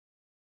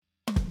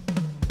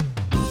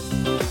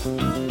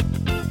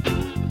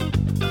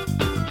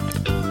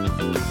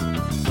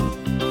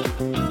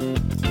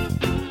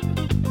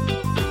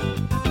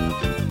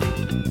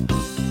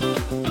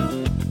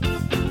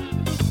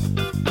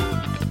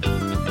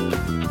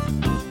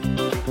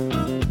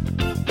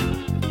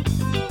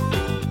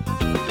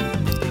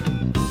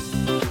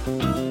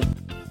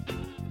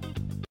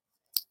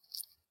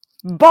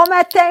Bon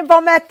matin,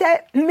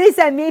 mes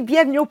amis,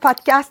 bienvenue au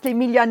podcast Les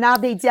Millionnaires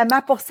des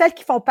Diamants. Pour celles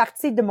qui font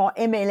partie de mon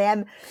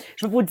MLM,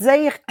 je vais vous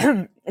dire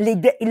les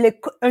dernières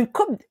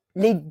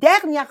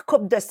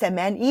coupes de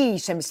semaines,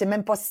 je ne sais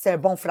même pas si c'est un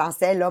bon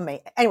français, là,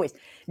 mais anyways,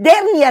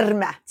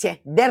 dernièrement,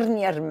 c'est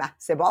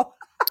bon?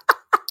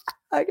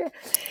 Okay.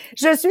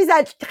 Je suis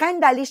en train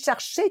d'aller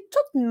chercher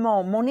toute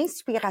mon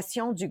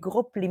inspiration du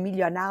groupe Les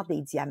Millionnaires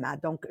des Diamants.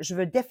 Donc, je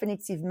veux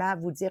définitivement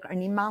vous dire un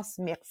immense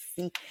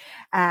merci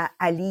à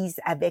Lise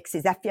avec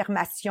ses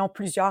affirmations,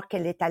 plusieurs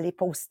qu'elle est allée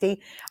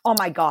poster. Oh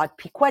my God!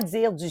 Puis quoi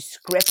dire du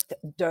script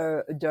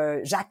de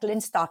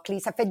Jacqueline Stockley?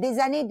 Ça fait des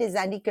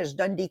années que je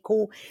donne des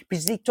cours, puis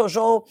je dis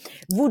toujours,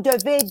 vous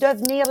devez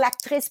devenir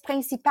l'actrice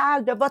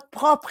principale de votre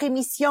propre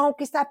émission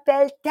qui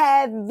s'appelle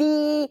Ta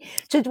vie.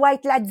 Tu dois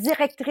être la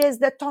directrice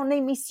de ton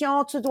émission,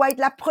 tu dois être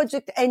la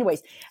productrice.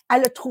 Anyways,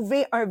 elle a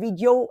trouvé un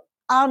vidéo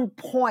on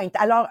point.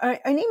 Alors,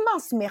 un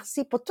immense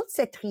merci pour toute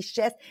cette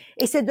richesse.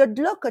 Et c'est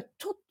de là que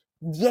tout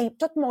vient,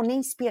 toute mon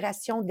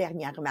inspiration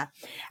dernièrement.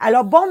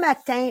 Alors, bon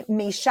matin,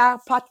 mes chers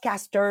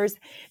podcasters.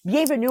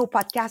 Bienvenue au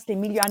podcast Les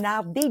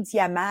Millionnaires des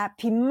Diamants.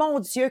 Puis, mon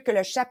Dieu, que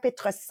le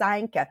chapitre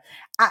 5,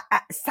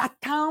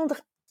 s'attendre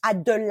à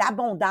de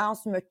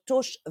l'abondance me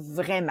touche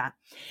vraiment.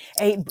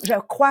 Et je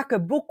crois que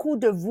beaucoup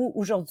de vous,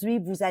 aujourd'hui,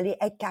 vous allez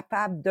être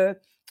capables de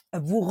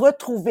vous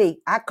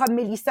retrouver. Hein? Comme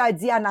Mélissa a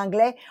dit en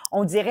anglais,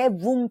 on dirait «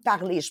 vous me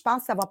parlez ». Je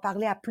pense que ça va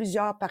parler à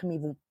plusieurs parmi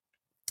vous.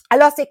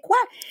 Alors, c'est quoi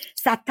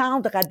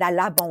s'attendre à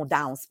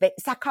l'abondance? Ben,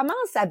 ça commence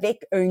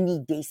avec une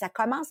idée, ça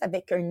commence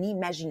avec une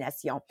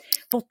imagination.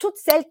 Pour toutes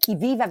celles qui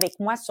vivent avec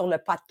moi sur le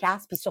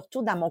podcast, puis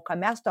surtout dans mon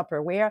commerce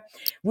Tupperware,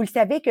 vous le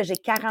savez que j'ai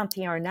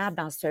 41 ans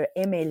dans ce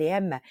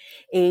MLM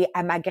et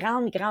à ma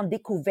grande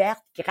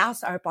découverte,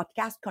 grâce à un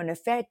podcast qu'on a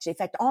fait, j'ai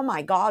fait « Oh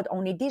my God,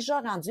 on est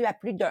déjà rendu à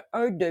plus de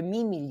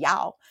 $1,5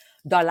 milliard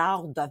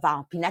de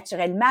vente. » Puis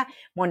naturellement,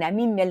 mon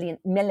amie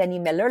Melanie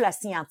Miller, la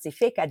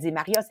scientifique, a dit «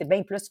 Maria, c'est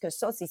bien plus que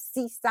ça, c'est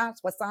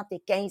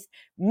 675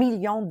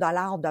 millions de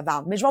dollars de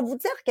vente. » Mais je vais vous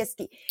dire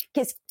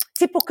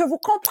c'est pour que vous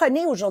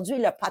compreniez aujourd'hui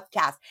le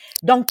podcast.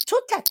 Donc, tout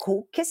à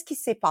coup, qu'est-ce qui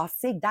s'est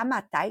passé dans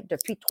ma tête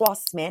depuis 3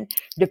 semaines,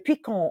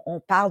 depuis qu'on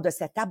parle de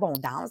cette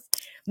abondance?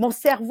 Mon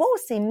cerveau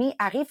s'est mis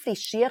à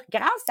réfléchir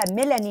grâce à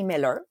Melanie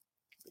Miller,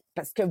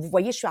 parce que vous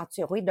voyez, je suis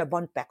entourée de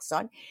bonnes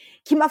personnes,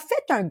 qui m'a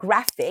fait un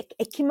graphique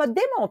et qui m'a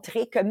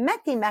démontré que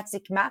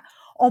mathématiquement,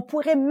 on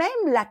pourrait même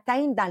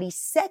l'atteindre dans les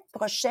 7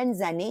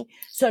 prochaines années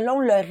selon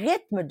le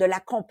rythme de la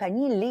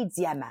compagnie Les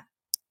Diamants.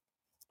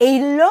 Et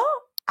là,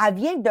 elle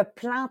vient de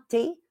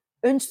planter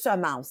une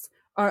semence.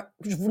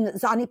 Je vous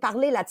en ai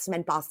parlé la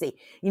semaine passée.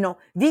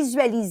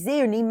 Visualiser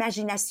une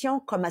imagination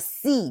comme un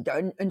seed,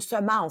 une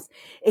semence,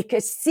 et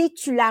que si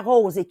tu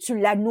l'arroses et tu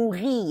la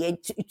nourris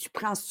et tu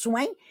prends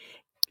soin,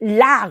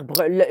 l'arbre,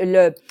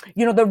 the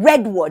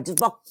redwood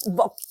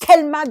va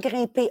tellement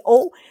grimper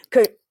haut que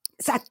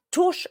ça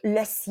touche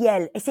le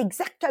ciel. Et c'est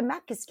exactement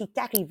ce qui est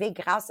arrivé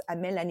grâce à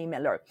Melanie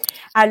Miller.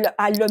 Elle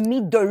a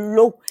mis de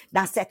l'eau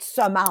dans cette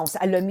semence.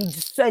 Elle a mis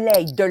du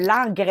soleil, de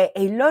l'engrais.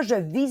 Et là, je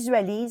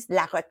visualise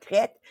la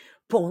retraite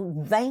pour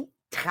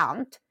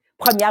 2030.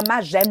 Premièrement,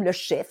 j'aime le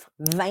chiffre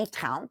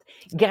 2030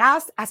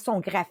 grâce à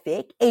son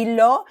graphique. Et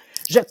là,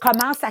 je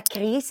commence à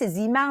créer ces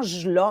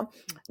images-là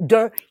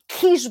de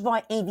qui je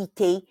vais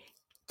inviter,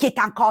 qui est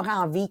encore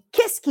en vie,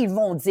 qu'est-ce qu'ils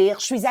vont dire.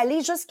 Je suis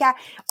allée jusqu'à,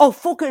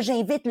 faut que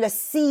j'invite le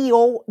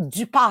CEO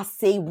du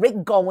passé,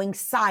 Rick Going,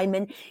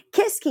 Simon.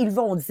 Qu'est-ce qu'ils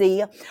vont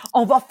dire?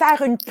 On va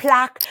faire une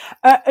plaque,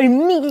 $1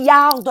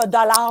 milliard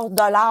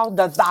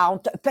de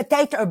vente,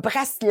 peut-être un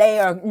bracelet,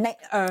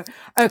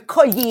 un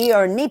collier,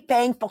 un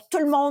épingle pour tout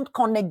le monde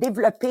qu'on a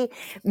développé,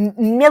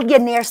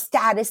 Millionnaires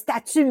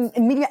statut,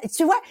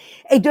 tu vois.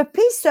 Et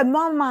depuis ce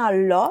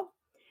moment-là,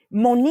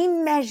 mon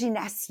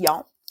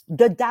imagination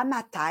dans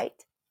ma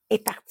tête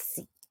est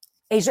partie.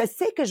 Et je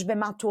sais que je vais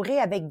m'entourer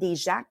avec des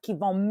gens qui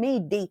vont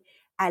m'aider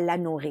à la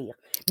nourrir.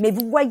 Mais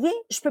vous voyez,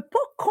 je peux pas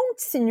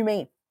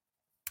continuer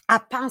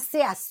à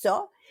penser à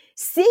ça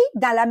si,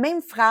 dans la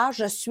même phrase,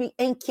 je suis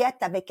inquiète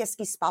avec ce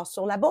qui se passe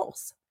sur la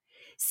bourse.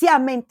 Si en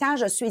même temps,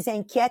 je suis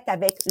inquiète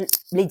avec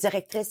les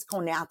directrices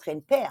qu'on est en train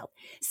de perdre.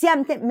 Si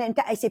en même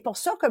temps, et c'est pour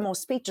ça que mon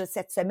speech de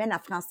cette semaine en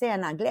français et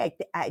en anglais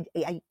a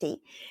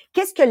été,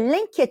 qu'est-ce que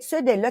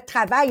l'inquiétude et le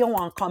travail ont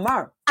en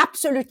commun?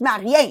 Absolument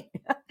rien.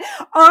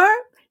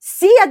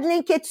 S'il y a de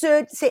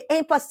l'inquiétude, c'est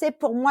impossible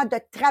pour moi de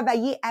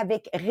travailler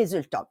avec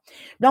résultat.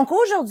 Donc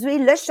aujourd'hui,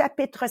 le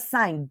chapitre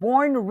 5,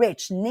 Born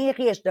Rich, né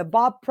riche de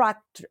Bob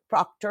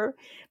Proctor,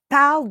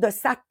 parle de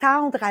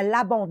s'attendre à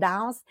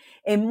l'abondance.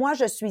 Et moi,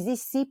 je suis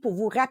ici pour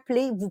vous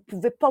rappeler, vous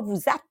pouvez pas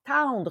vous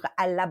attendre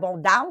à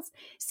l'abondance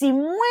si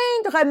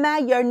moindrement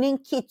il y a une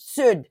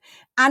inquiétude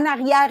en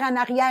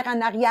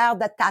arrière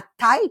de ta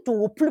tête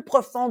ou au plus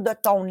profond de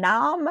ton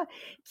âme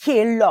qui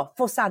est là.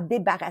 Faut s'en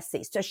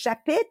débarrasser. Ce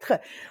chapitre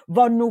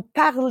va nous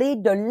parler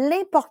de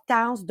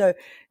l'importance de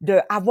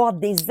avoir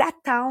des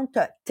attentes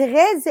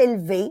très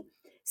élevées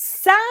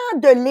sans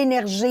de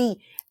l'énergie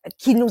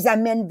qui nous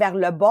amène vers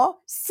le bas,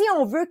 si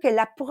on veut que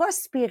la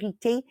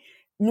prospérité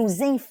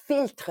nous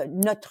infiltre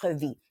notre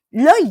vie.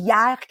 Là,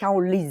 hier, quand on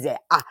lisait,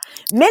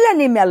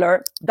 Melanie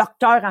Miller,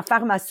 docteur en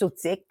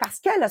pharmaceutique, parce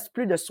qu'elle a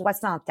plus de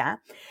 60 ans,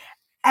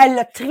 elle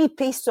a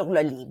tripé sur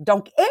le livre.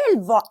 Donc,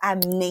 elle va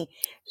amener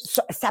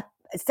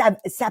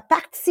sa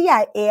partie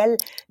à elle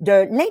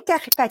de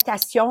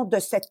l'interprétation de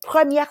cette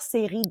première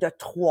série de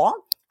 3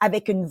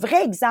 avec un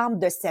vrai exemple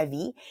de sa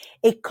vie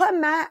et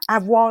comment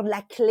avoir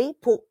la clé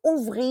pour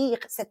ouvrir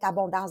cette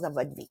abondance dans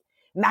votre vie.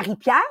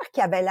 Marie-Pierre,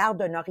 qui avait l'air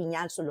d'un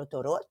orignal sur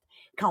l'autoroute,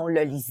 quand on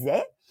le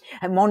lisait,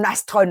 mon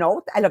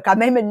astronaute, elle a quand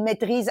même une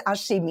maîtrise en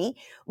chimie,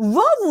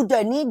 va vous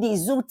donner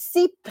des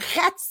outils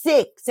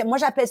pratiques. Moi,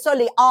 j'appelle ça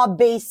les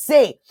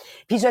ABC.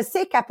 Puis je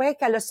sais qu'après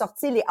qu'elle a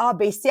sorti les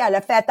ABC, elle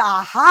a fait «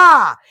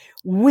 Ah!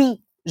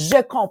 Oui,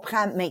 je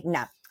comprends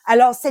maintenant. »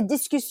 Alors, cette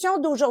discussion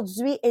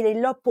d'aujourd'hui, elle est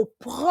là pour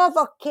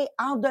provoquer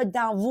en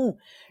dedans vous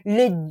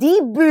le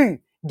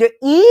début de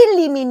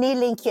éliminer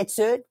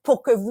l'inquiétude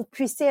pour que vous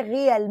puissiez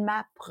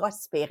réellement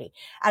prospérer.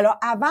 Alors,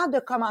 avant de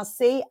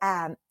commencer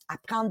à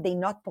prendre des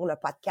notes pour le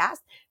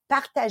podcast,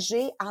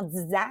 partagez en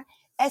disant,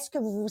 est-ce que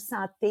vous vous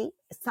sentez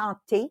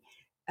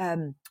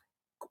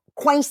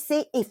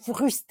coincé et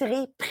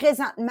frustré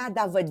présentement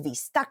dans votre vie?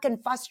 Stuck and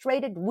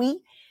frustrated?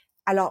 Oui.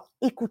 Alors,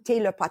 écoutez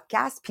le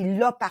podcast, puis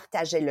là,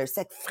 partagez-le.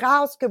 Cette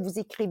phrase que vous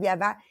écriviez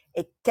avant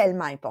est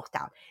tellement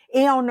importante.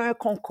 Et on a un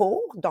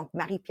concours. Donc,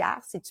 Marie-Pierre,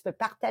 si tu peux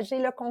partager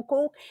le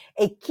concours.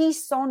 Et qui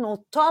sont nos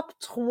top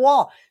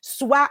 3?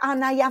 Soit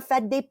en ayant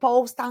fait des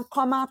posts, en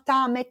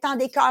commentant, en mettant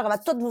des cœurs. On va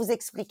tout vous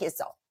expliquer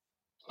ça.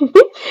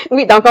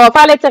 Oui, donc on va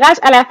faire le tirage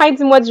à la fin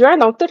du mois de juin,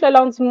 donc tout le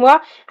long du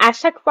mois, à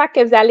chaque fois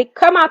que vous allez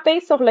commenter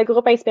sur le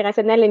groupe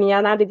inspirationnel Les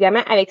Millionnaires des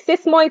Diamants avec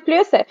 6 mois et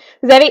plus,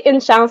 vous avez une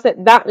chance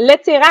dans le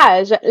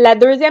tirage. La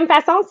deuxième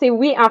façon, c'est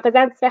oui, en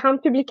faisant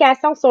différentes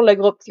publications sur le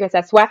groupe, que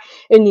ce soit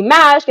une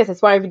image, que ce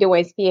soit une vidéo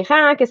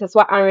inspirante, que ce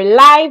soit un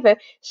live,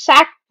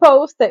 chaque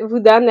post vous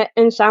donne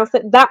une chance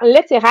dans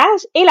le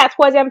tirage. Et la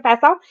troisième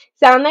façon,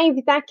 c'est en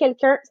invitant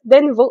quelqu'un de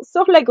nouveau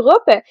sur le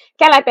groupe.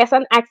 Quand la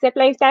personne accepte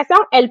l'invitation,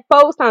 elle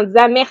poste en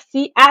disant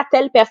merci à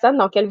telle personne,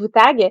 donc elle vous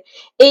tag.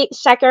 Et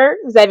chacun,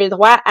 vous avez le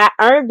droit à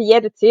un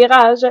billet de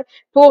tirage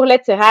pour le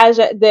tirage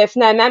de,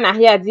 finalement,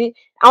 Marie a dit,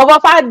 on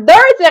va faire 2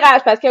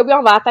 tirages parce que oui,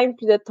 on va atteindre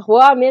plus de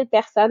 3000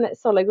 personnes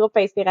sur le groupe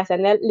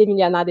inspirationnel Les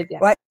Millionnaires des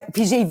Diamants. Ouais.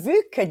 Puis j'ai vu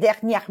que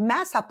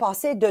dernièrement, ça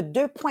passait de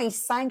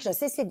 2,5, je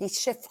sais, c'est des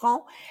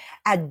chiffrons,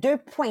 à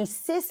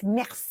 2,6.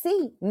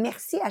 Merci.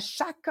 Merci à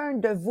chacun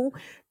de vous.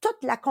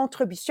 Toute la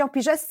contribution.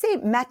 Puis je sais,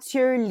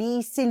 Mathieu,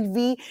 Lee,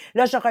 Sylvie,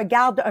 là, je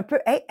regarde un peu.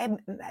 Hey,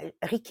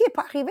 Ricky n'est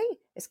pas arrivé.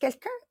 Est-ce que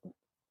quelqu'un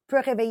peut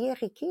réveiller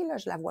Ricky? Là,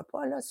 je la vois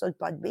pas, là, sur le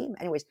Podbeam.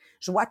 Anyways,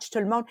 je watch tout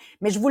le monde.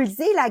 Mais je vous le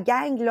dis, la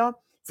gang, là,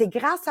 c'est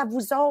grâce à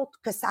vous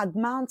autres que ça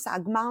augmente, ça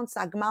augmente,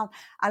 ça augmente.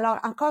 Alors,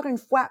 encore une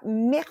fois,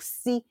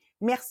 merci.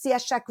 Merci à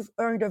chacun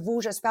de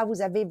vous. J'espère que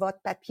vous avez votre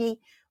papier,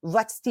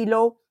 votre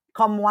stylo.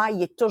 Comme moi,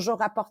 il est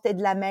toujours à portée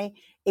de la main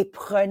et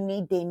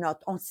prenez des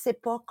notes. On ne sait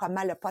pas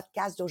comment le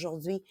podcast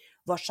d'aujourd'hui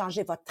va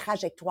changer votre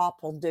trajectoire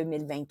pour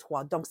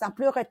 2023. Donc, sans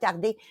plus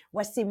retarder,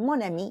 voici mon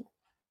amie,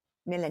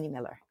 Melanie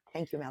Miller.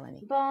 Thank you,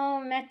 Melanie. Bon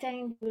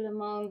matin tout le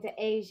monde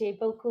et j'ai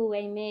beaucoup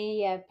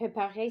aimé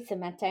préparer ce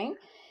matin.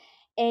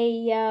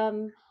 Et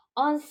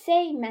on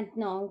sait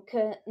maintenant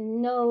que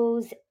nos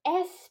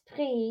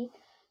esprits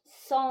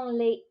sont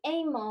les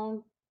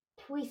aimants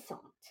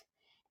puissants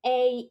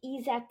et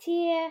ils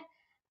attirent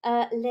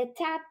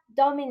l'étape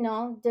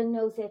dominante de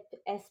nos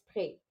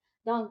esprits.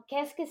 Donc,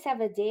 qu'est-ce que ça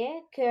veut dire?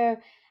 Que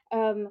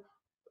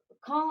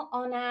quand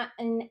on a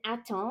une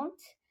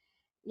attente,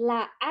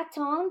 la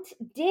attente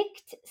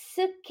dicte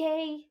ce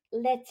qu'est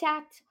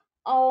l'état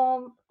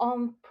en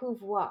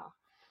pouvoir.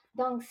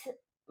 Donc,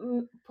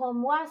 pour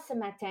moi, ce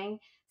matin,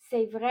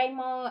 c'est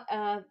vraiment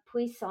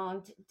puissant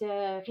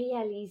de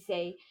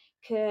réaliser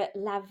que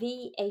la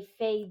vie est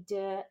faite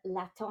de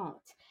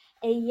l'attente.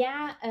 Et il y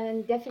a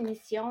une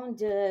définition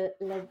de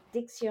le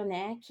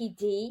dictionnaire qui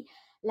dit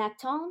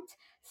l'attente,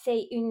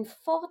 c'est une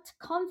forte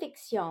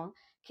conviction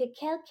que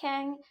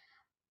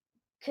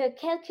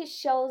quelque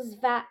chose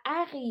va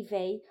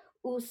arriver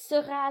ou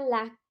sera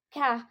le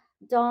cas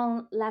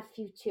dans la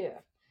future.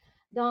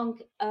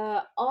 Donc,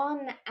 on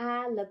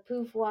a le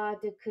pouvoir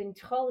de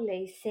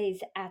contrôler ses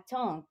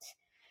attentes.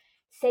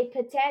 C'est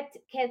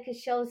peut-être quelque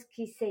chose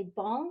qui c'est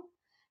bon,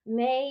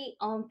 mais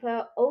on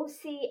peut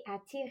aussi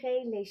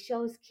attirer les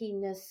choses qui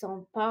ne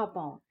sont pas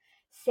bonnes.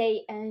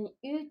 C'est un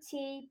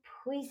outil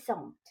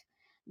puissant.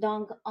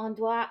 Donc, on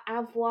doit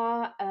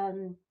avoir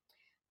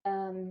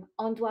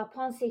on doit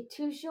penser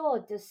toujours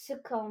de ce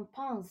qu'on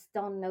pense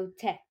dans nos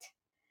têtes.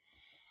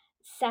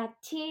 Ça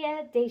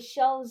tire des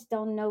choses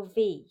dans nos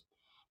vies.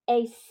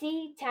 Et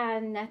si tu as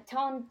une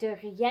attente de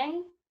rien,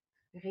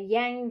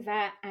 rien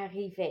va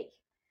arriver.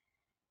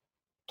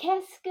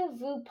 Qu'est-ce que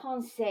vous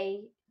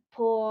pensez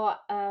pour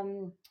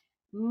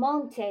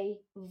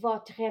monter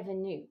votre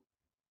revenu?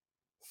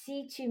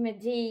 Si tu me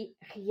dis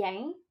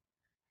rien,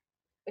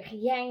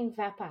 rien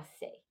va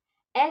passer.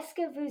 Est-ce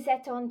que vous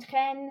êtes en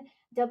train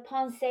de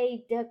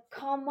penser de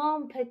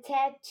comment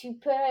peut-être tu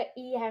peux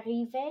y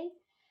arriver?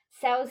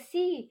 Ça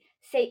aussi,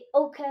 c'est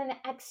aucune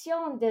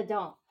action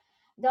dedans.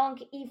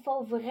 Donc, il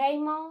faut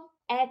vraiment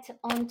être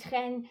en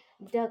train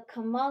de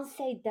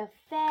commencer de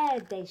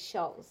faire des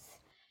choses.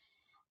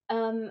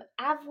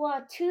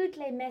 Avoir tous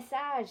les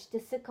messages de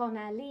ce qu'on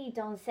a lu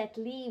dans cet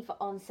livre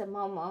en ce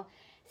moment,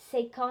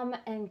 c'est comme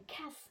un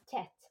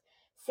casse-tête.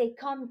 C'est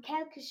comme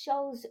quelque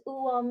chose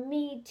où on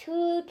met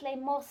tous les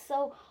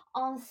morceaux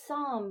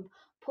ensemble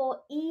pour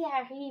y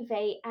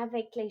arriver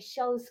avec les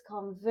choses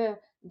qu'on veut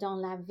dans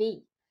la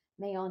vie.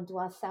 Mais on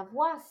doit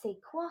savoir c'est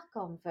quoi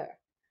qu'on veut.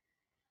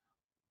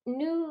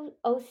 Nous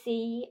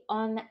aussi,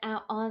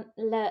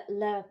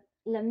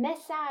 le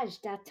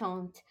message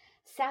d'attente,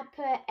 ça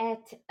peut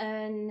être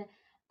un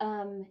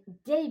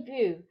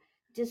début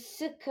de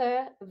ce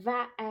que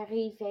va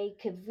arriver,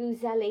 que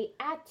vous allez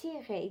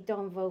attirer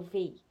dans vos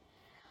vies.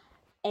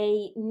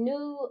 Et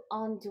nous,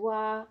 on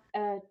doit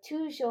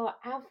toujours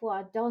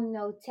avoir dans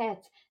nos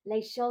têtes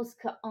les choses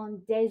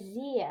qu'on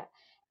désire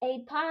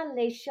et pas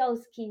les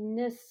choses qui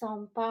ne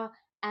sont pas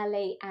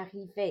allées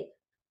arriver.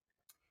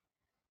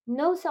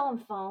 Nos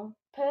enfants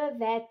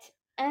peuvent être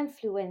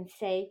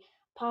influencés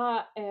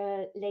par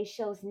les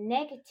choses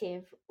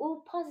négatives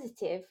ou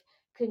positives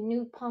que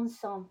nous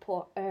pensons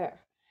pour eux.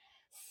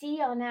 Si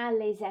on a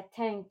les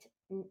attentes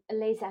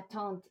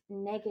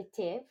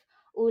négatives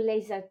ou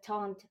les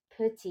attentes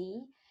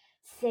petites,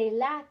 c'est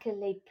là que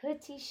les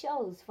petites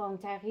choses vont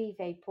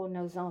arriver pour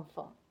nos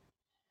enfants.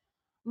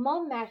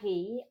 Mon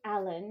mari,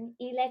 Alan,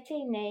 il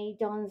était né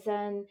dans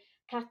un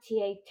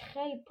quartier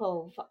très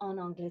pauvre en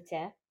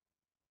Angleterre.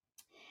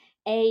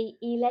 Et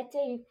il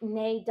était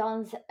né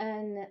dans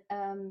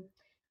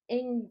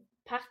une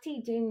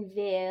partie d'une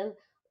ville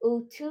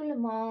où tout le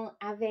monde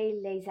avait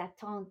les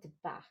attentes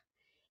bas.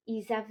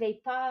 Ils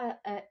avaient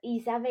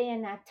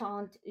une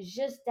attente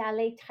juste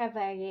d'aller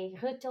travailler,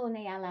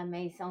 retourner à la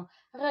maison,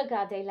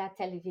 regarder la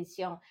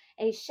télévision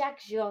et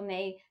chaque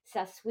journée,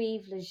 ça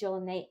suive la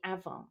journée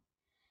avant.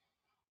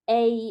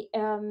 Et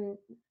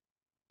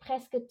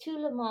presque tout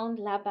le monde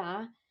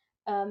là-bas,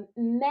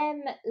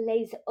 même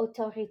les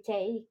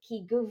autorités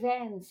qui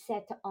gouvernent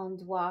cet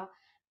endroit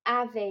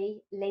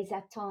avaient les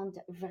attentes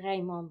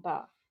vraiment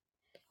bas.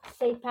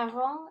 Ses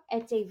parents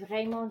étaient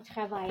vraiment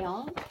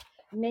travaillants,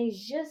 mais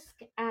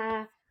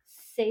jusqu'à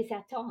ses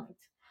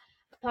attentes.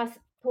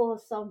 Pour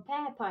son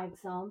père, par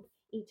exemple,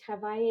 il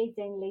travaillait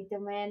dans les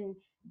domaines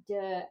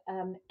de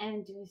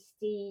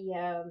industrie,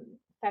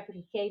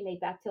 fabriquer les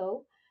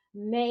bateaux,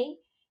 mais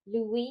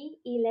lui,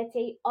 il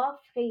était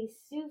offert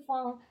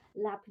souvent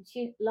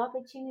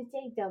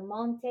l'opportunité de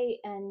monter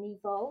un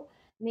niveau,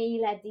 mais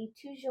il a dit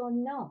toujours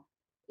non.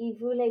 Il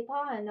voulait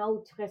pas une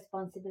autre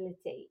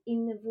responsabilité.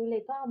 Il ne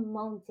voulait pas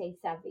monter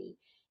sa vie.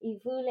 Il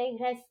voulait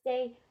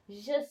rester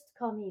juste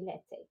comme il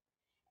était.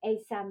 Et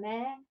sa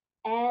mère,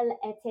 elle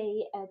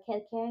était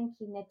quelqu'un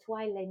qui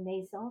nettoie les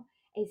maisons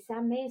et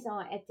sa maison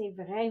était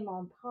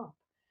vraiment propre.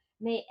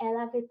 Mais elle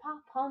n'avait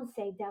pas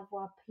pensé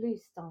d'avoir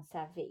plus dans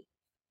sa vie.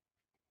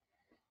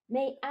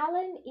 Mais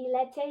Alan, il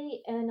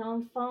était un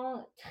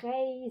enfant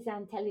très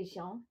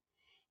intelligent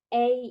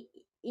et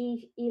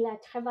il a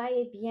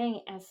travaillé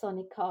bien à son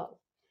école.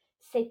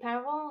 Ses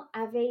parents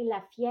avaient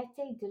la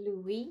fierté de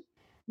lui,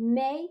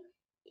 mais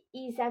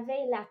ils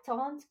avaient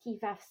l'attente qu'il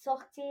va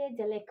sortir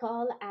de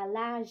l'école à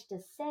l'âge de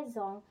 16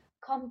 ans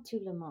comme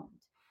tout le monde.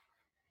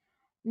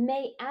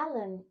 Mais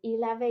Alan,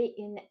 il avait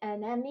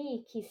un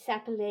ami qui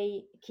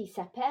s'appelle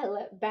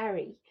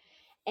Barry.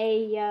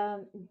 Et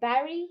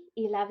Barry,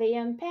 il avait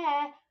un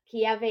père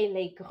qui avait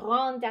les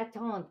grandes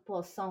attentes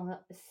pour son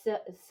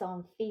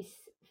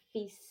fils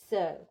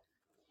seul.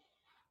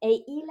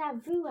 Et il a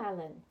vu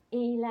Alan et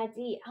il a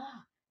dit,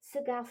 ce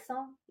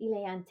garçon, il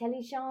est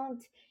intelligent,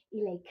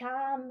 il est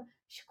calme,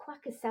 je crois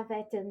que ça va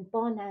être un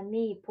bon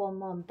ami pour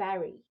mon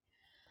Barry.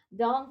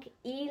 Donc,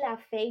 il a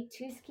fait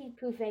tout ce qu'il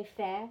pouvait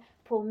faire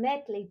pour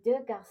mettre les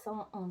deux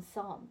garçons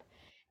ensemble.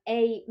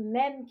 Et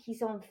même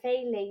qu'ils ont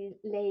fait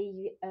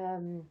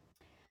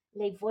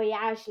les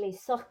voyages, les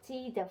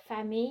sorties de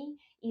famille,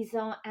 ils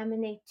ont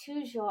amené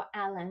toujours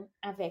Alan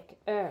avec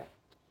eux.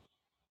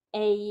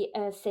 Et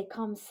c'est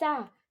comme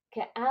ça que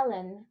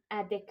Alan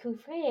a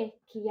découvert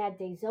qu'il y a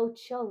des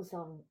autres choses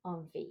en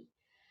vie.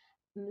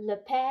 Le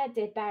père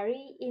de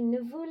Barry, il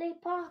ne voulait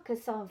pas que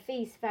son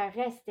fils va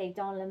rester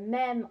dans le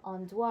même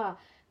endroit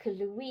que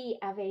lui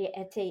avait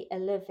été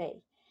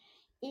élevé.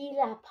 Il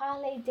a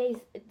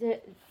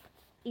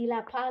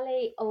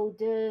parlé aux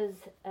deux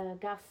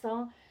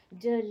garçons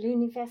de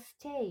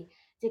l'université,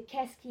 de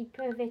qu'est-ce qu'ils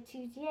peuvent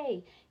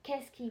étudier,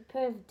 qu'est-ce qu'ils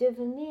peuvent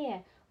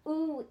devenir,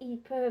 où ils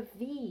peuvent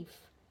vivre.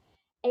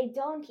 Et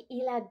donc,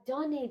 il a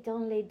donné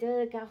dans les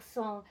deux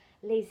garçons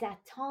les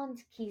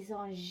attentes qu'ils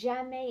n'ont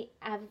jamais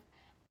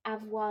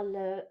avoir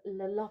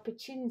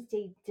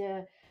l'opportunité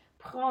de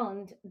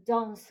prendre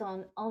dans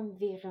son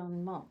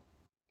environnement.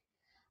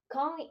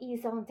 Quand ils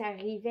sont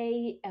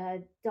arrivés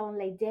dans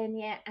les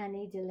dernières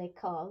années de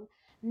l'école,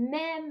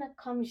 même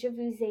comme je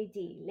vous ai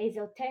dit, les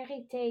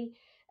autorités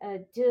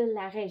de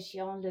la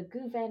région, le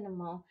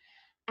gouvernement,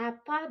 n'a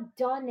pas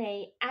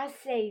donné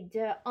assez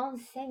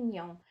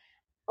d'enseignants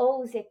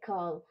aux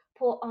écoles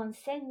pour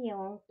enseigner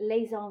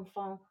les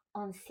enfants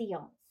en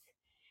sciences.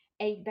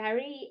 Et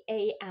Barry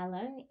et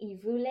Alan, ils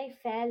voulaient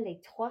faire les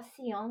 3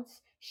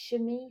 sciences,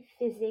 chimie,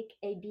 physique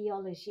et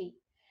biologie.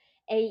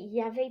 Et il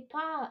n'y avait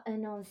pas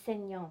un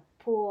enseignant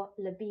pour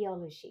la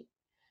biologie.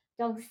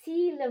 Donc,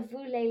 s'il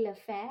voulait le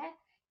faire,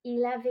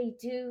 il avait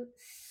dû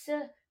se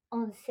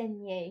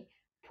enseigner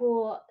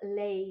pour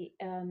les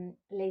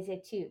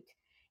études.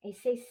 Et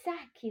c'est ça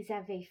qu'ils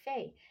avaient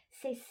fait.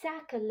 C'est ça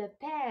que le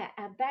père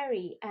à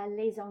Barry a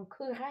les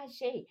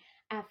encouragé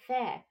à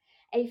faire.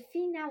 Et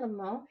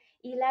finalement,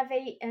 il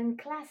avait une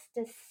classe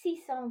de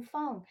 6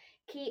 enfants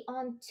qui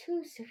ont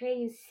tous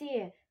réussi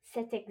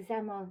cet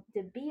examen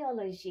de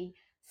biologie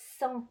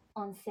sans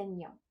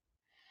enseignant.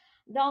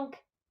 Donc,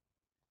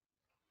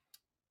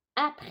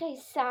 après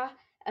ça,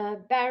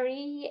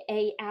 Barry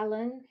et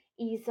Alan,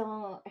 ils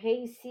ont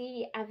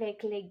réussi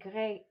avec les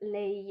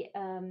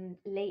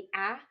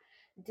A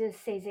de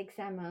ces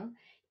examens.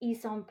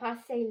 Ils ont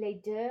passé les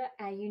 2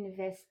 à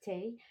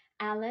l'université.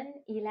 Alan,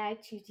 il a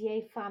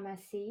étudié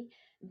pharmacie.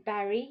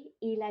 Barry,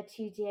 il a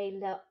étudié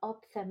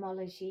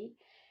l'ophtalmologie.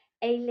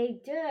 Et les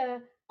 2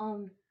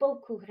 ont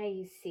beaucoup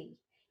réussi.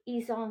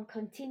 Ils ont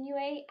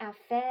continué à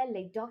faire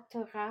les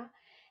doctorats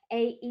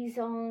et ils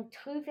ont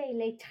trouvé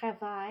les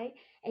travails.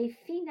 Et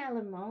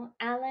finalement,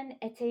 Alan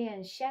était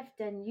un chef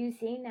d'une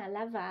usine à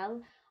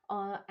Laval,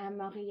 à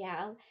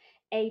Montréal.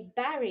 Et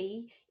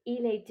Barry,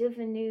 il est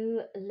devenu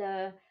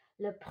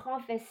le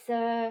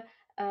professeur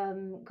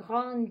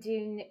grand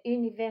d'une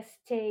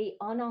université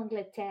en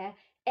Angleterre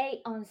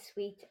et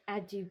ensuite à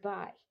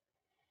Dubaï.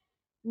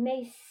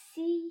 Mais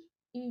si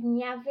il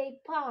n'y avait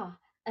pas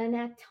une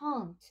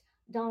attente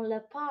dans le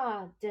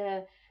pas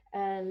de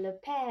le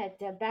père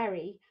de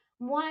Barry,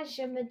 moi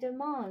je me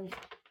demande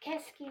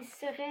qu'est-ce qu'il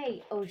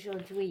serait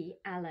aujourd'hui,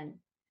 Alan.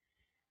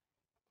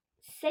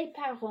 Ses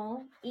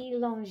parents, ils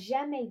l'ont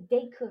jamais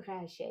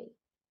découragé,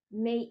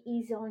 mais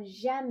ils n'ont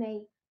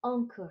jamais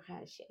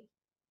encouragé.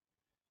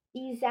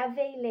 Ils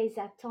avaient les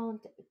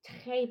attentes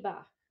très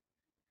bas.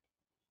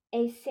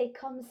 Et c'est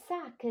comme ça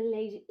que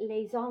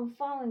les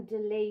enfants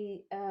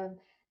de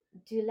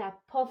la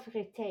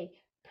pauvreté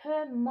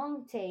peuvent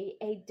monter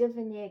et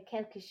devenir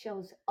quelque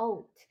chose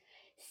d'autre.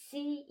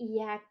 S'il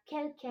y a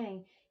quelqu'un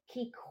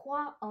qui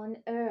croit en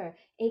eux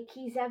et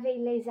qu'ils avaient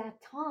les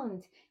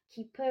attentes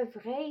qui peuvent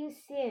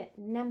réussir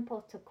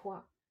n'importe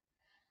quoi.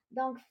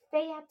 Donc,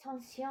 faites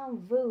attention,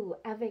 vous,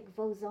 avec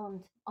vos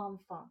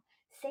enfants.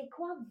 C'est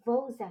quoi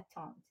vos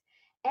attentes?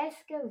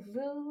 Est-ce que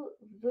vous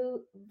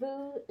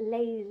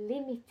les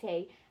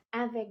limitez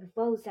avec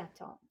vos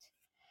attentes?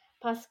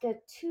 Parce que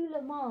tout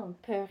le monde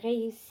peut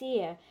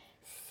réussir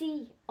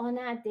si on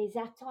a des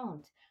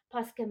attentes.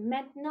 Parce que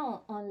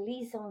maintenant, en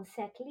lisant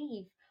cet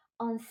livre,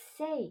 on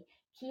sait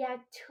qu'il y a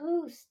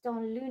tous dans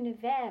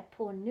l'univers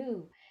pour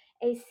nous.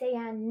 Et c'est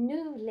à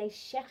nous les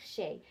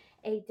chercher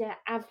et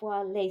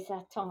d'avoir les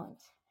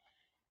attentes.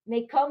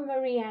 Mais comme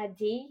Marie a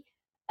dit,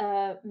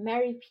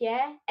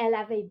 Marie-Pierre, elle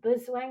avait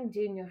besoin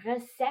d'une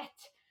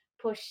recette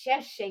pour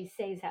chercher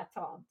ses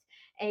attentes.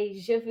 Et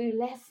je vous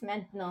laisse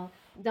maintenant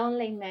dans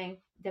les mains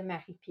de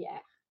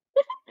Marie-Pierre.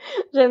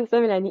 J'aime ça,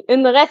 Mélanie.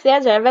 Une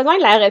recette, j'avais besoin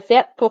de la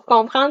recette pour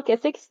comprendre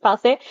qu'est-ce qui se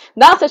passait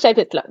dans ce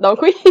chapitre-là.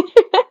 Donc oui,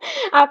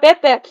 en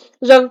fait,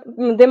 je vais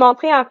vous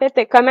démontrer en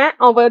fait comment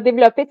on va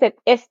développer cet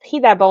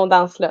esprit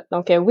d'abondance-là.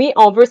 Donc oui,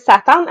 on veut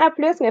s'attendre à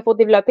plus, mais il faut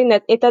développer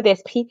notre état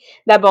d'esprit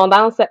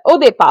d'abondance au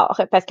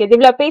départ. Parce que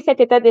développer cet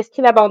état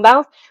d'esprit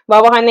d'abondance va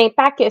avoir un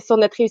impact sur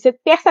notre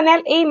réussite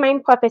personnelle et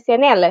même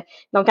professionnelle.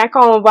 Donc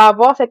quand on va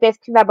avoir cet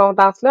esprit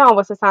d'abondance-là, on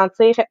va se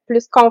sentir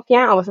plus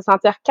confiant, on va se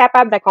sentir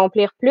capable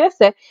d'accomplir plus.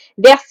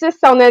 Versus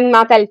si on a une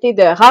mentalité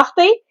de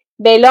rareté,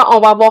 ben là, on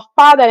va avoir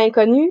peur de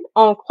l'inconnu.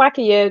 On croit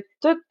qu'il y a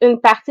toute une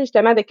partie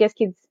justement de ce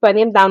qui est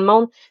disponible dans le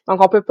monde.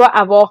 Donc, on peut pas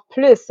avoir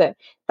plus.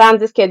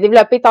 Tandis que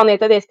développer ton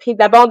état d'esprit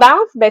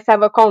d'abondance, ben ça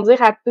va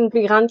conduire à une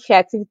plus grande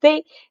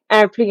créativité,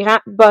 un plus grand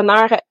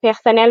bonheur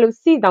personnel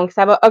aussi. Donc,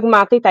 ça va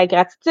augmenter ta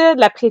gratitude,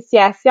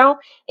 l'appréciation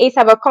et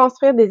ça va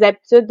construire des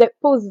habitudes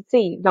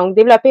positives. Donc,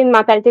 développer une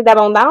mentalité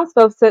d'abondance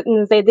va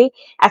nous aider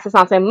à se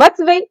sentir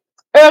motivé,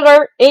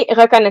 heureux et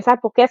reconnaissant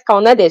pour qu'est-ce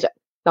qu'on a déjà.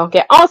 Donc,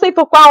 on sait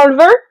pourquoi on le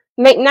veut.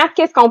 Maintenant,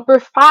 qu'est-ce qu'on peut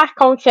faire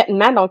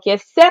concrètement? Donc, il y a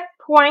 7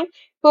 points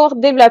pour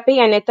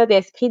développer un état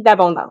d'esprit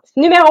d'abondance.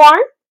 Numéro 1,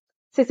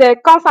 c'est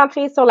se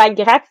concentrer sur la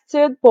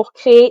gratitude pour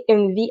créer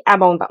une vie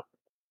abondante.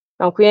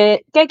 Donc,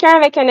 quelqu'un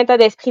avec un état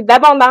d'esprit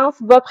d'abondance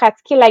va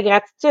pratiquer la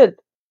gratitude.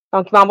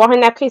 Donc, il va avoir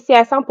une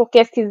appréciation pour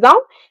qu'est-ce qu'ils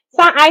ont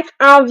sans être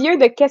envieux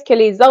de qu'est-ce que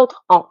les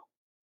autres ont.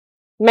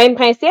 Même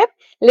principe,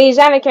 les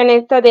gens avec un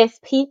état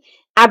d'esprit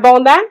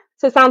abondant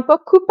se sentent pas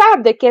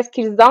coupables de qu'est-ce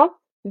qu'ils ont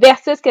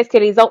versus qu'est-ce que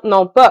les autres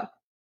n'ont pas.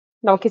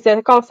 Donc, ils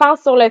se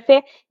concentrent sur le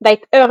fait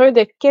d'être heureux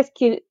de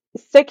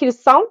ce qu'ils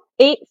sont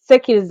et ce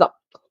qu'ils ont.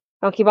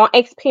 Donc, ils vont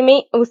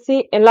exprimer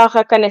aussi leur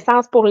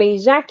reconnaissance pour les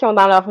gens qui ont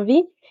dans leur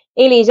vie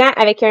et les gens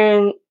avec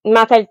une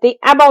mentalité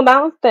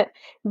abondante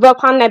vont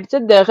prendre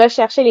l'habitude de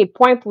rechercher les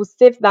points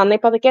positifs dans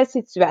n'importe quelle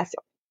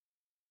situation.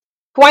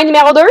 Point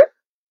numéro 2,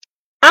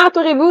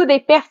 entourez-vous des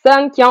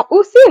personnes qui ont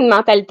aussi une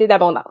mentalité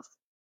d'abondance.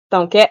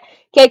 Donc,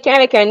 quelqu'un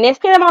avec un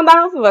esprit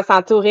d'abondance va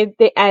s'entourer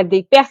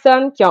des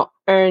personnes qui ont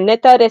un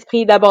état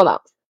d'esprit d'abondance.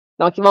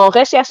 Donc, ils vont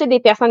rechercher des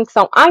personnes qui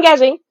sont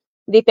engagées,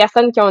 des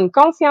personnes qui ont une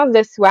conscience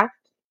de soi.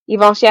 Ils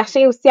vont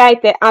chercher aussi à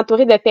être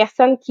entourés de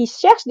personnes qui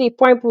cherchent des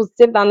points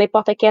positifs dans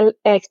n'importe quelle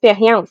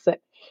expérience.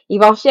 Ils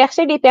vont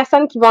chercher des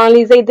personnes qui vont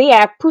les aider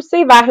à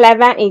pousser vers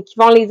l'avant et qui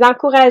vont les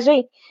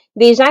encourager.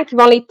 Des gens qui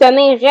vont les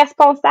tenir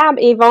responsables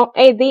et vont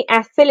aider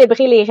à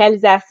célébrer les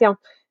réalisations.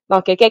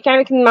 Donc, quelqu'un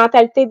avec une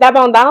mentalité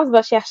d'abondance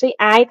va chercher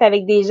à être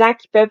avec des gens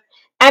qui peuvent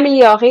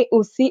améliorer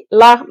aussi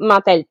leur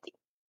mentalité.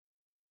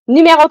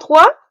 Numéro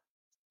 3,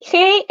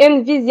 créer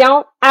une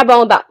vision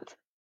abondante.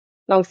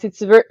 Donc, si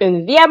tu veux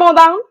une vie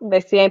abondante,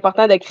 ben, c'est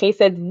important de créer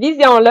cette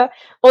vision-là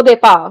au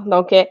départ.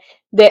 Donc,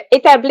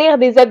 d'établir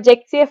des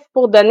objectifs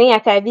pour donner à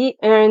ta vie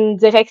une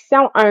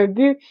direction, un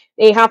but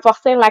et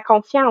renforcer la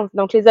confiance.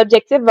 Donc, les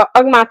objectifs vont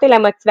augmenter la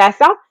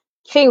motivation,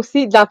 créer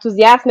aussi de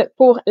l'enthousiasme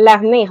pour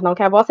l'avenir. Donc,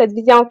 avoir cette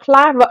vision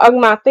claire va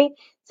augmenter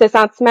ce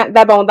sentiment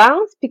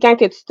d'abondance. Puis, quand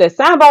que tu te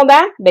sens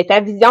abondant, ben, ta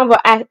vision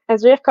va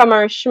agir comme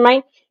un chemin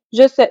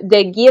juste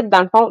de guide,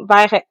 dans le fond,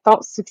 vers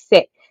ton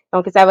succès.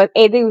 Donc, ça va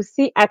t'aider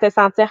aussi à te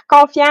sentir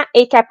confiant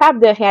et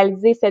capable de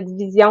réaliser cette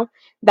vision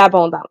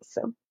d'abondance.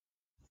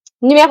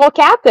 Numéro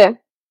 4,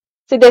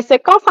 c'est de se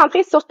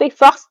concentrer sur tes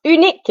forces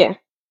uniques.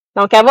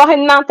 Donc, avoir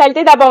une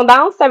mentalité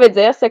d'abondance, ça veut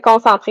dire se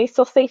concentrer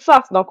sur ses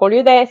forces. Donc, au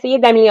lieu d'essayer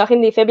d'améliorer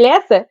des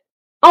faiblesses,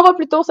 on va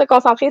plutôt se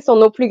concentrer sur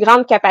nos plus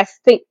grandes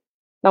capacités.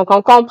 Donc,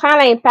 on comprend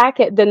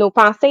l'impact de nos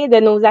pensées et de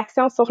nos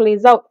actions sur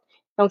les autres.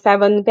 Donc, ça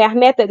va nous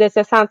permettre de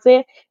se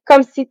sentir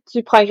comme si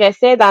tu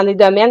progressais dans des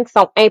domaines qui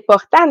sont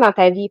importants dans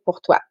ta vie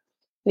pour toi.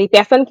 Les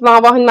personnes qui vont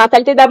avoir une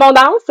mentalité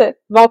d'abondance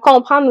vont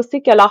comprendre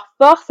aussi que leur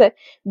force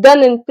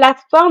donne une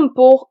plateforme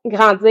pour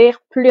grandir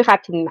plus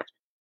rapidement.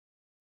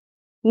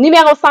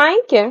 Numéro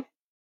 5,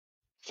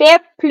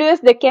 faites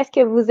plus de qu'est-ce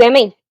que vous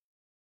aimez.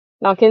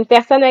 Donc, une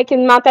personne avec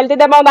une mentalité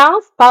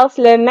d'abondance passe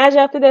la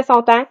majorité de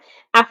son temps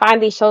à faire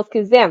des choses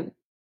qu'ils aiment.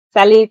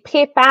 Ça les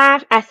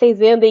prépare à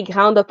saisir des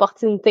grandes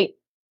opportunités.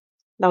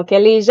 Donc,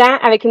 les gens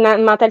avec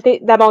une mentalité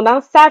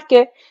d'abondance savent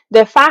que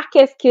de faire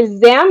ce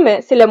qu'ils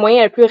aiment, c'est le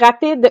moyen le plus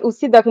rapide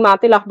aussi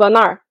d'augmenter leur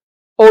bonheur.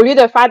 Au lieu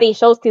de faire des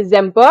choses qu'ils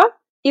aiment pas,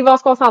 ils vont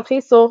se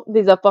concentrer sur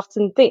des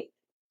opportunités.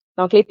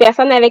 Donc, les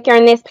personnes avec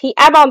un esprit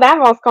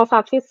abondant vont se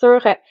concentrer sur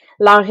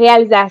leur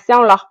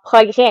réalisation, leur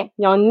progrès.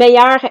 Ils ont une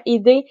meilleure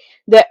idée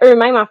de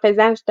eux-mêmes en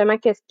faisant justement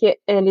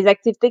les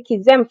activités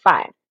qu'ils aiment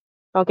faire.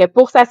 Donc,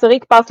 pour s'assurer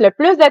qu'ils passent le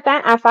plus de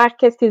temps à faire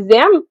ce qu'ils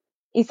aiment,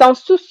 ils sont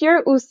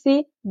soucieux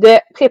aussi de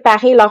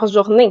préparer leur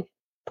journée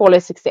pour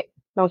le succès.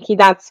 Donc,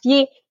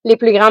 identifier les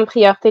plus grandes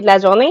priorités de la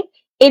journée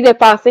et de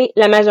passer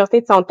la majorité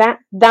de son temps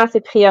dans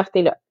ces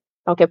priorités-là.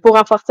 Donc, pour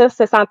renforcer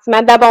ce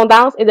sentiment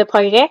d'abondance et de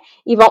progrès,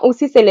 ils vont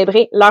aussi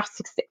célébrer leur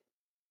succès.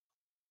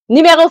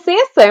 Numéro 6,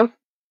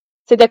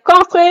 c'est de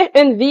construire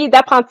une vie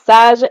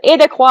d'apprentissage et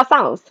de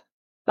croissance.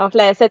 Donc,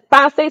 cette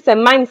pensée, ce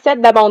mindset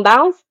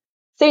d'abondance,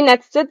 c'est une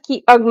attitude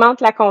qui augmente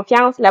la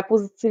confiance, la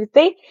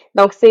positivité.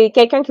 Donc, c'est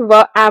quelqu'un qui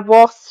va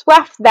avoir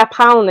soif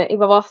d'apprendre, il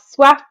va avoir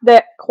soif de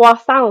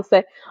croissance.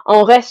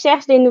 On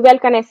recherche des nouvelles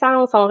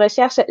connaissances, on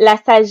recherche la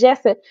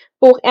sagesse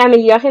pour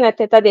améliorer notre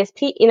état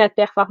d'esprit et notre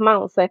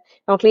performance.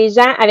 Donc, les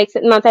gens avec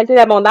cette mentalité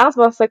d'abondance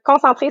vont se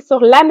concentrer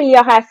sur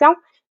l'amélioration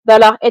de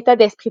leur état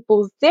d'esprit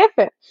positif.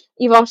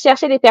 Ils vont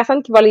chercher des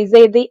personnes qui vont les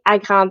aider à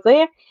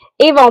grandir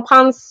et vont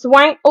prendre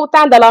soin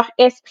autant de leur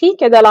esprit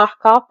que de leur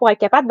corps pour être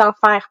capable d'en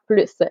faire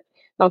plus.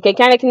 Donc,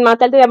 quelqu'un avec une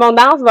mentalité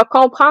d'abondance va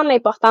comprendre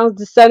l'importance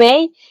du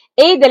sommeil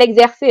et de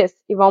l'exercice.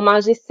 Ils vont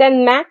manger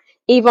sainement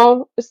et ils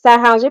vont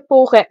s'arranger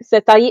pour se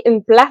tailler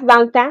une place dans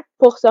le temps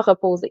pour se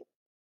reposer.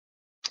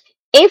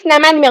 Et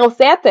finalement, numéro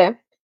 7,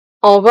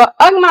 on va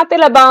augmenter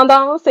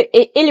l'abondance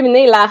et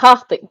éliminer la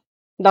rareté.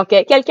 Donc,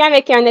 quelqu'un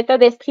avec un état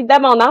d'esprit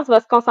d'abondance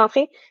va se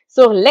concentrer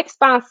sur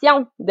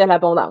l'expansion de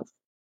l'abondance.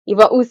 Il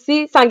va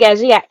aussi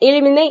s'engager à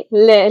éliminer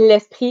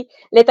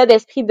l'état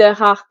d'esprit de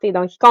rareté.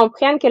 Donc, ils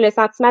comprennent que le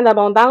sentiment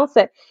d'abondance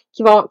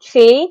qu'ils vont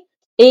créer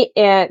et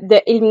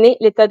d'éliminer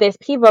l'état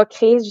d'esprit va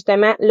créer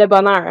justement le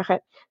bonheur.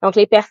 Donc,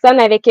 les personnes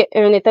avec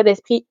un état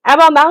d'esprit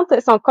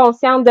abondante sont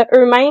conscientes de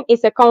eux-mêmes et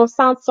se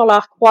concentrent sur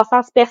leur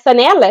croissance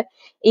personnelle.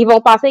 Ils vont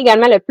passer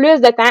également le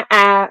plus de temps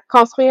à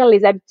construire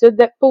les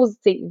habitudes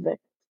positives.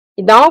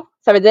 Et donc,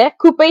 ça veut dire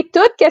couper tout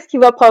ce qui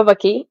va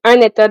provoquer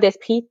un état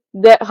d'esprit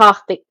de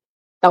rareté.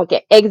 Donc,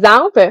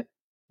 exemple,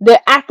 de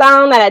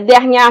attendre à la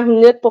dernière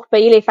minute pour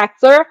payer les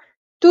factures,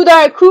 tout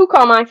d'un coup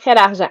qu'on manquerait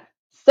d'argent.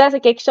 Ça, c'est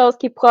quelque chose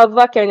qui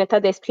provoque un état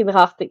d'esprit de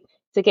rareté.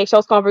 C'est quelque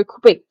chose qu'on veut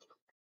couper.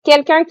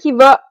 Quelqu'un qui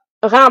va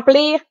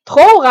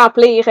trop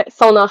remplir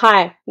son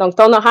horaire. Donc,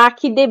 ton horaire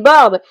qui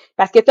déborde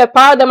parce que tu as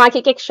peur de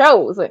manquer quelque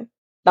chose.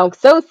 Donc,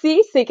 ça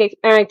aussi, c'est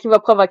quelqu'un qui va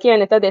provoquer un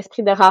état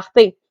d'esprit de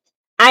rareté.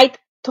 Être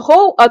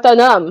trop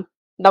autonome.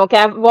 Donc,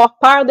 avoir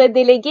peur de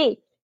déléguer.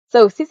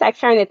 Ça aussi, ça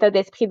crée un état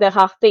d'esprit de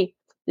rareté.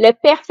 Le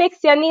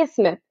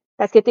perfectionnisme,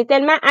 parce que tu es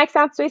tellement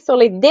accentué sur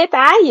les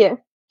détails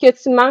que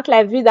tu manques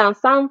la vue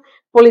d'ensemble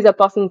pour les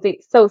opportunités.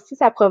 Ça aussi,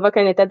 ça provoque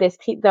un état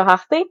d'esprit de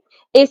rareté.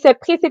 Et se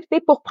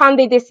précipiter pour prendre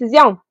des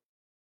décisions.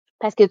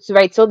 parce que tu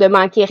vas être sûr de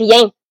manquer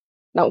rien.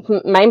 Donc,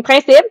 même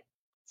principe,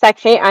 ça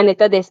crée un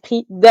état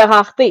d'esprit de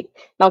rareté.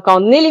 Donc,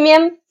 on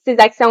élimine ces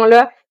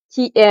actions-là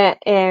qui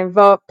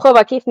va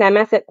provoquer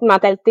finalement cette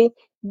mentalité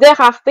de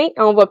rareté.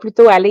 On va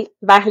plutôt aller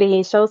vers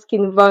les choses qui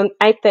nous vont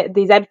être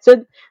des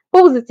habitudes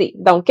positives.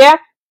 Donc,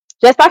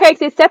 j'espère qu'avec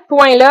ces 7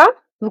 points-là,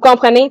 vous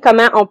comprenez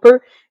comment on peut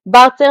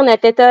bâtir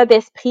notre état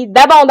d'esprit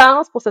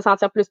d'abondance pour se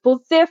sentir plus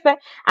positif,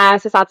 à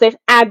se sentir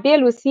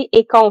habile aussi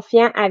et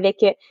confiant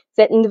avec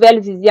cette nouvelle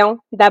vision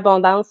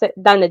d'abondance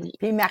dans notre vie.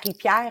 Puis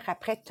Marie-Pierre,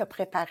 après que tu as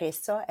préparé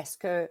ça, est-ce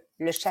que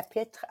le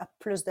chapitre a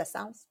plus de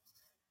sens?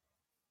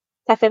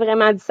 Ça fait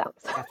vraiment du sens.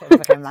 Ça fait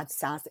vraiment du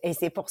sens. Et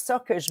c'est pour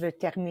ça que je veux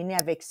terminer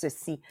avec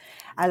ceci.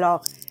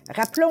 Alors,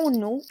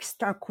 rappelons-nous que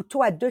c'est un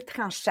couteau à 2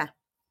 tranchants.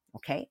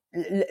 OK?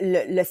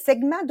 Le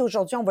segment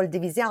d'aujourd'hui, on va le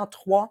diviser en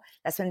 3.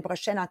 La semaine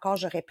prochaine encore,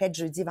 je répète,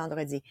 jeudi,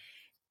 vendredi.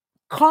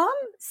 Comme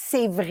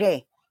c'est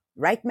vrai,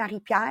 right,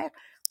 Marie-Pierre,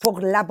 pour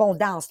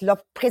l'abondance. Là,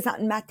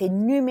 présentement, tu es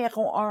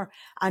numéro 1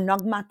 en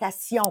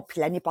augmentation, puis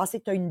l'année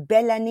passée, tu as une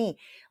belle année.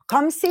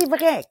 Comme c'est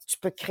vrai que tu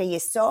peux créer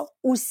ça,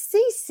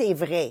 aussi c'est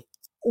vrai,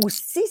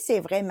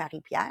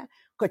 Marie-Pierre,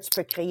 que tu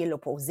peux créer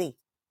l'opposé.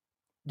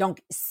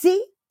 Donc, si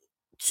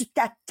tu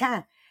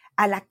t'attends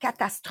à la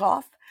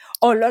catastrophe,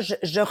 oh là,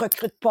 je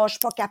recrute pas, je suis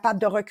pas capable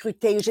de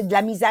recruter, j'ai de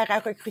la misère à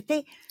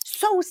recruter.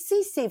 Ça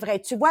aussi, c'est vrai.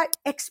 Tu vois,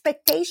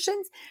 expectations,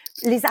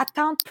 les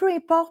attentes, peu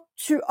importe,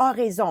 tu as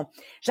raison.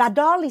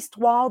 J'adore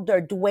l'histoire de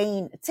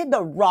Dwayne, tu sais, de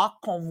Rock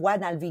qu'on voit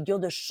dans la vidéo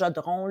de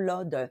Chaudron,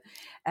 là, de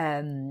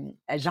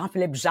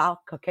Jean-Philippe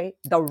Jacques, OK?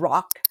 The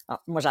Rock.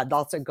 Ah, moi,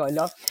 j'adore ce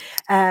gars-là.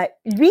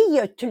 Lui, il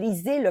a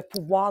utilisé le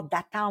pouvoir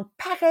d'attente,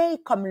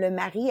 pareil comme le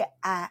mari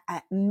à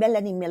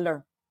Melanie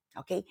Miller.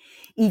 OK?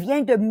 Il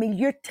vient de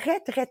milieux très,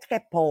 très,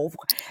 très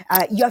pauvres.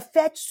 Il a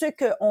fait ce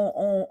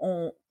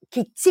qui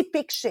est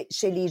typique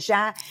chez les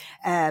gens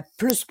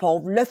plus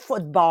pauvres, le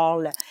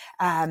football.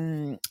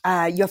 Il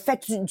a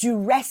fait du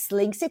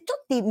wrestling. C'est tous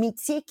des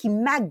métiers qui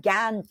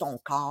maganent ton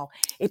corps.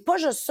 Et pas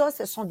juste ça,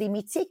 ce sont des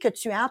métiers que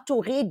tu es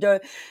entouré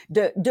de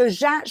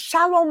gens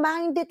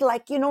shallow-minded,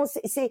 like, you know,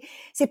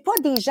 c'est pas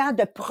des gens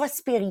de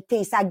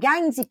prospérité. Ça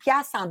gagne 10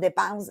 piastres, en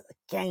dépense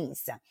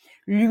 15.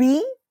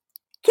 Lui,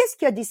 qu'est-ce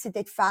qu'il a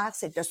décidé de faire?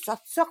 C'est de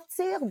sortir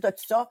de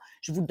ça.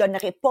 Je vous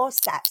donnerai pas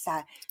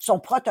son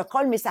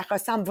protocole, mais ça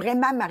ressemble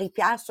vraiment à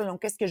Marie-Pierre selon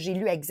qu'est-ce que j'ai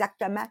lu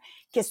exactement,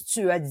 qu'est-ce que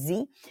tu as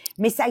dit.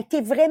 Mais ça a été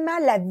vraiment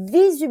la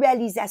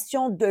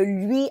visualisation de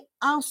lui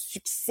en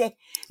succès.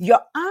 Il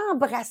a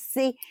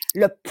embrassé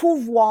le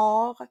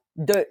pouvoir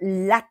de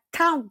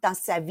l'attente dans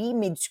sa vie,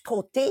 mais du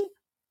côté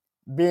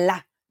blanc.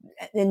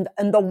 On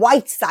the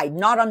white side,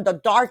 not on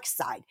the dark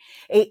side.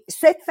 Et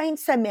cette fin de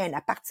semaine,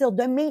 à partir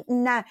de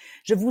maintenant,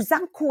 je vous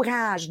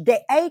encourage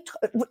d'être,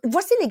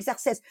 voici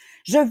l'exercice.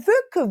 Je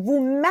veux que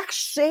vous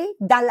marchiez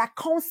dans la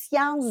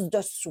conscience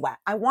de soi.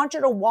 I want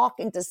you to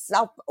walk into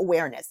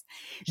self-awareness.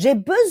 J'ai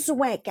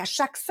besoin qu'à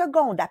chaque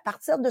seconde, à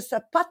partir de ce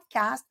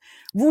podcast,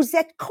 vous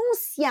êtes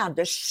conscient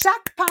de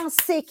chaque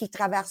pensée qui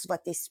traverse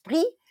votre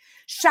esprit,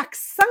 chaque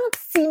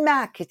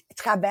sentiment qui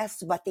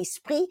traverse votre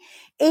esprit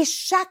et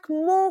chaque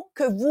mot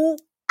que vous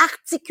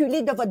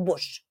articulez de votre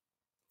bouche.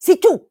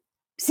 C'est tout.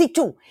 C'est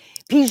tout.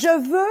 Puis je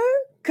veux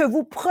que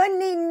vous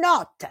preniez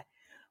note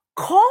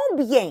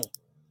combien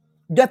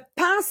de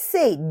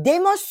pensées,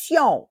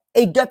 d'émotions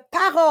et de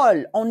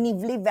paroles ont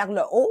nivelé vers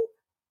le haut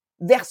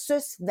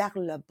versus vers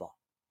le bas.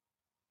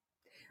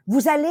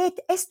 Vous allez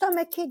être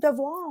estomaqué de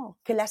voir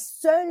que la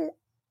seule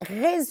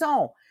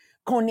raison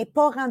qu'on n'est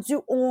pas rendu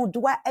où on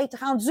doit être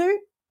rendu,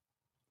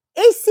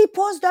 et s'y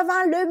pose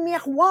devant le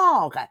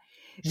miroir.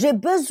 J'ai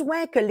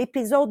besoin que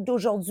l'épisode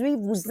d'aujourd'hui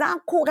vous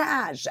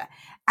encourage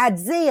à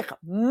dire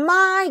 «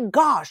 My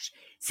gosh,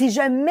 si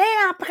je mets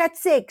en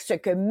pratique ce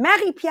que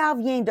Marie-Pierre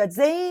vient de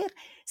dire,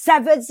 ça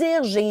veut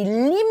dire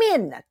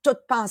j'élimine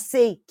toute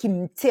pensée qui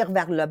me tire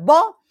vers le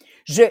bas,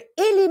 je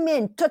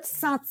élimine tout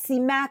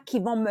sentiment qui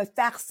vont me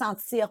faire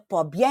sentir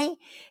pas bien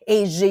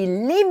et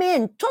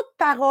j'élimine toute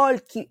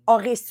parole qui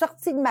aurait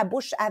sorti de ma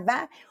bouche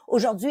avant,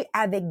 aujourd'hui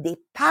avec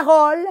des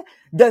paroles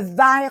de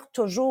verre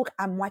toujours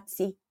à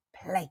moitié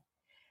plein.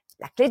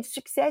 La clé du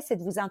succès, c'est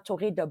de vous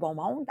entourer de bon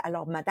monde.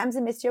 Alors, mesdames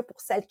et messieurs,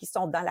 pour celles qui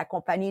sont dans la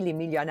compagnie Les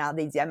Millionnaires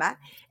des Diamants,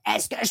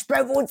 est-ce que je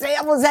peux vous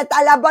dire, vous êtes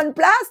à la bonne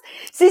place?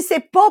 Si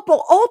c'est pas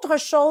pour autre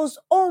chose,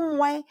 au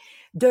moins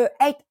de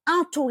être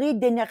entouré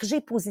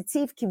d'énergie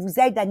positive qui vous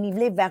aide à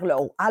niveler vers le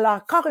haut. Alors,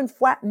 encore une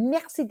fois,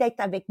 merci d'être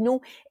avec nous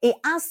et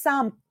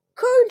ensemble,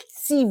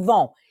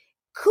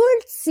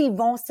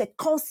 cultivons cette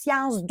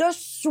conscience de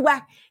soi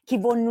qui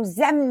va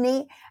nous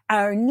amener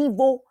à un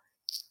niveau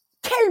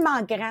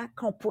tellement grand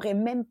qu'on pourrait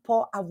même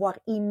pas avoir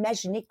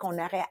imaginé qu'on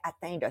aurait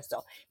atteint de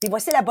ça. Puis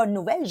voici la bonne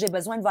nouvelle, j'ai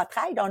besoin de votre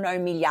aide, on a 1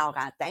 milliard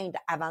à atteindre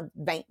avant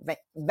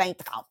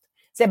 2030.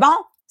 C'est bon?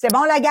 C'est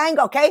bon la gang,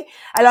 OK?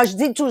 Alors je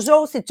dis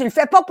toujours, si tu le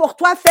fais pas pour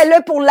toi,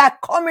 fais-le pour la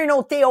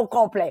communauté au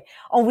complet.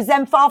 On vous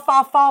aime fort,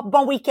 fort, fort.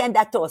 Bon week-end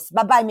à tous.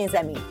 Bye bye mes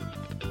amis.